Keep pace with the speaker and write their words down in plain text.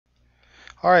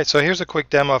Alright, so here's a quick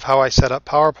demo of how I set up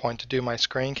PowerPoint to do my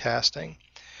screencasting.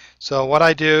 So what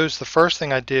I do is the first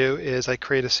thing I do is I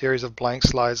create a series of blank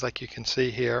slides like you can see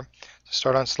here.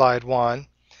 Start on slide 1.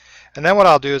 And then what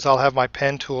I'll do is I'll have my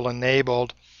pen tool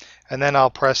enabled, and then I'll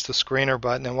press the screener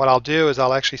button. And what I'll do is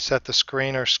I'll actually set the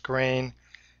screener screen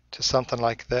to something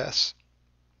like this.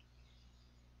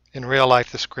 In real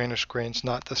life, the screener screen's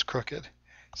not this crooked.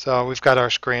 So we've got our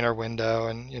screener window,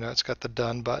 and it's got the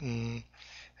done button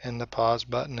and the pause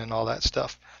button and all that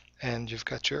stuff, and you've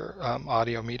got your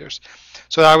audio meters.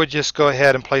 So I would just go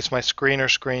ahead and place my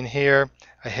screener screen here.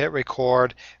 I hit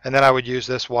record, and then I would use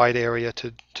this white area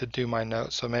to do my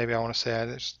notes. So maybe I want to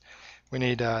say we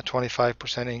need a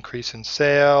 25% increase in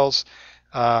sales.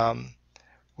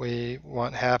 We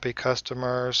want happy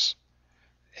customers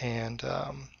and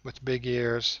with big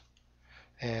ears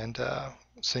and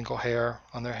single hair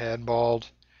on their head,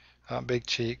 bald, big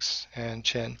cheeks, and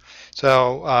chin.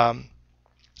 So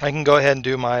I can go ahead and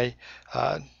do my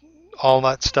all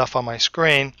that stuff on my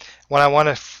screen. When I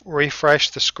want to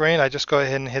refresh the screen, I just go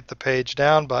ahead and hit the page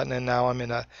down button, and now I'm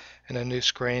in a new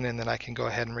screen, and then I can go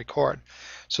ahead and record.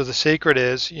 So the secret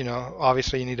is,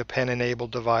 obviously you need a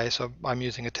pen-enabled device. So I'm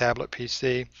using a tablet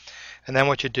PC, and then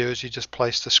what you do is you just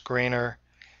place the screener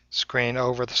screen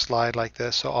over the slide like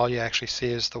this, so all you actually see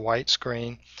is the white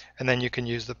screen, and then you can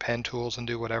use the pen tools and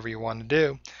do whatever you want to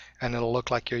do, and it'll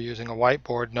look like you're using a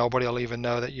whiteboard. Nobody will even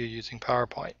know that you're using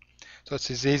PowerPoint. So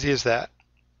it's as easy as that.